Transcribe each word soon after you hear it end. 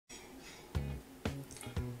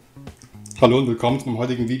Hallo und willkommen zum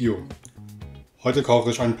heutigen Video. Heute koche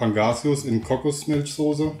ich einen Pangasius in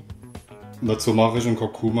Kokosmilchsoße und dazu mache ich einen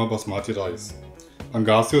Kurkuma Basmati Reis.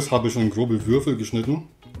 Pangasius habe ich in grobe Würfel geschnitten.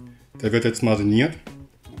 Der wird jetzt mariniert.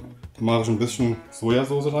 Da mache ich ein bisschen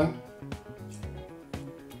Sojasauce rein.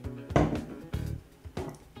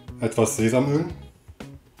 Etwas Sesamöl.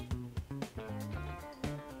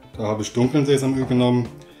 Da habe ich dunklen Sesamöl genommen.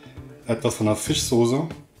 Etwas von der Fischsoße.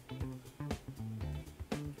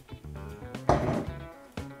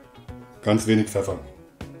 Ganz wenig Pfeffer.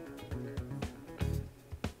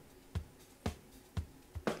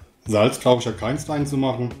 Salz brauche ich ja keins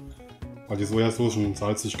reinzumachen, weil die Sojasauce schon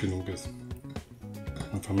salzig genug ist.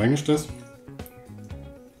 Dann vermenge ich das.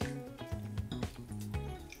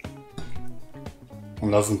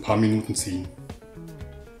 Und lasse es ein paar Minuten ziehen.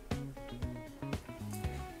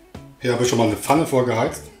 Hier habe ich schon mal eine Pfanne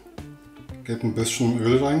vorgeheizt. Gebe ein bisschen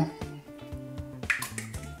Öl rein.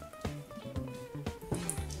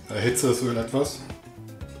 Erhitze das Öl etwas.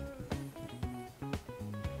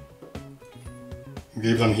 Und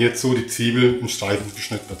gebe dann hierzu die Zwiebel in Streifen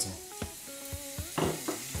geschnitten dazu.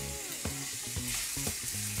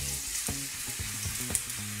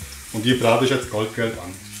 Und die brate ich jetzt goldgelb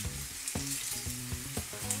an.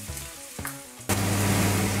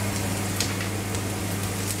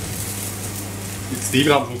 Die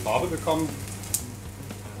Zwiebel haben schon Farbe bekommen.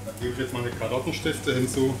 Da gebe ich jetzt meine Karottenstifte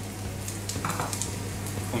hinzu.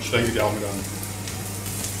 Und schwenke die auch mit an.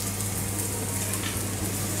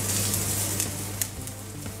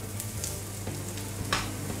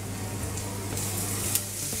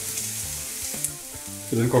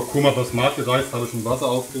 Für den Kurkuma Basmati Reis habe ich schon Wasser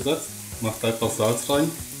aufgesetzt, mache da etwas Salz rein.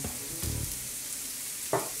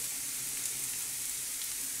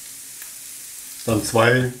 Dann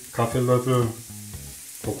 2 Kaffeelöffel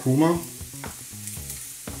Kurkuma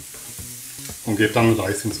und gebe dann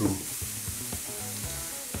Reis hinzu.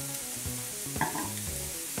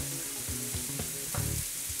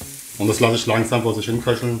 Und das lasse ich langsam vor sich hin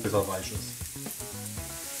köcheln, bis er weich ist.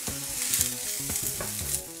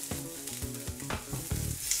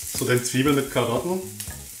 Zu den Zwiebeln mit Karotten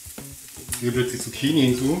gebe ich die Zucchini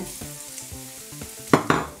hinzu.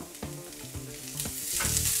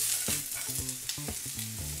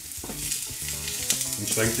 Und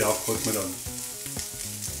schwenke die auch kurz mit an.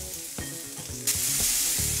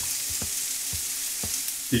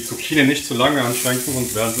 Die Zucchini nicht zu lange anschwenken,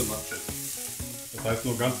 sonst werden sie matschig. Das heißt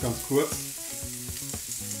nur ganz kurz.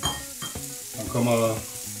 Dann kommen wir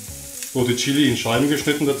Rote Chili in Scheiben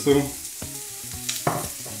geschnitten dazu.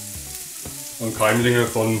 Und Keimlinge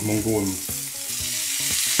von Mungbohne.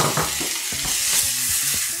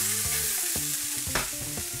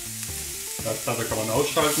 Das kann man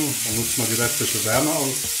ausschalten, dann nutzt man die restliche Wärme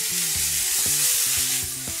aus.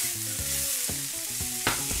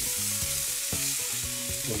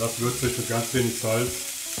 Und das würzt sich mit ganz wenig Salz.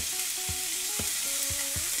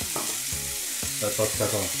 Etwas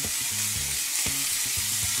Pfeffer.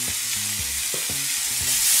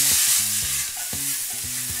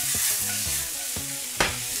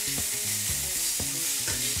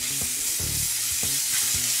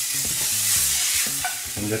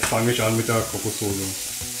 Und jetzt fange ich an mit der Cocossoße.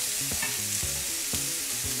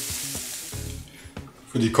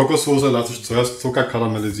 Für die Cocossoße lasse ich zuerst Zucker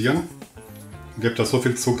karamellisieren und gebe da so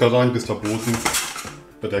viel Zucker rein, bis der Boden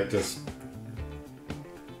bedeckt ist.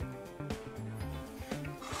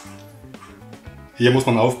 Hier muss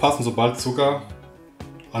man aufpassen, sobald Zucker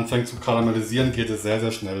anfängt zu karamellisieren, geht es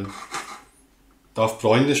sehr schnell. Darf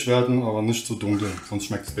bräunlich werden, aber nicht zu dunkel, sonst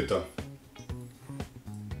schmeckt es bitter.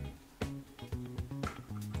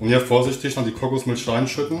 Und hier vorsichtig dann die Kokosmilch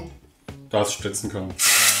reinschütten, da es spritzen kann.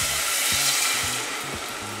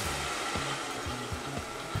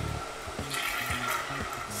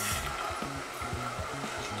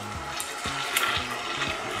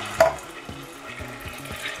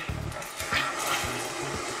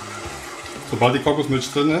 Sobald die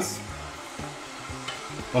Kokosmilch drin ist,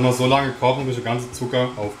 dann noch so lange kochen, bis der ganze Zucker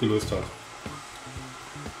aufgelöst hat.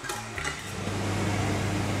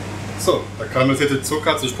 So, der karamellisierte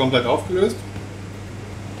Zucker hat sich komplett aufgelöst.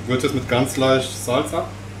 Würze es mit ganz leicht Salz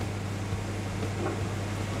ab,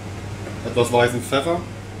 etwas weißen Pfeffer,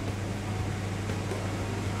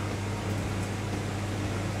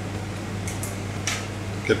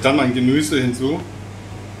 gebe dann mein Gemüse hinzu.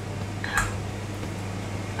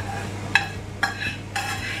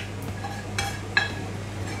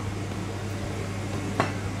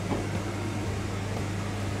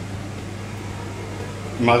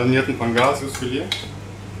 Marinierten Pangasiusfilet.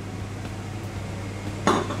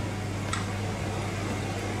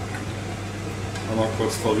 Einmal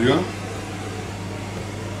kurz verrühren.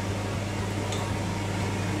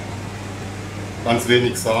 Ganz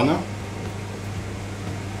wenig Sahne.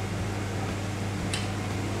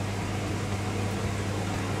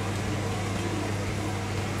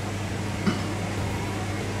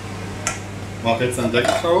 Mache jetzt einen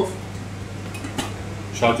Deckel drauf,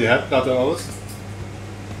 schalte die Herdplatte aus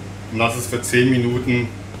und lasse es für 10 Minuten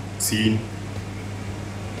ziehen.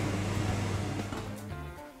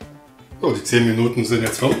 So, die 10 Minuten sind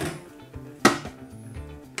jetzt rum.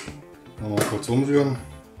 Mal kurz umrühren.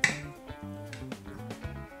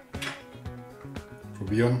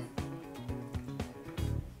 Probieren.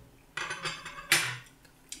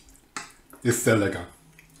 Ist sehr lecker.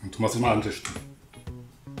 Und tun wir es mal anrichten.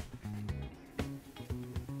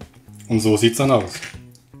 Und so sieht es dann aus.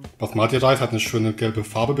 Basmati-Reis hat eine schöne gelbe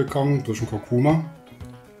Farbe bekommen durch den Kurkuma.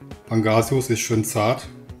 Pangasius ist schön zart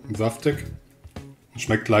und saftig und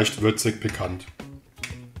schmeckt leicht würzig pikant.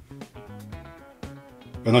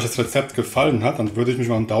 Wenn euch das Rezept gefallen hat, dann würde ich mich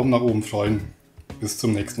über einen Daumen nach oben freuen. Bis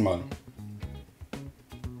zum nächsten Mal.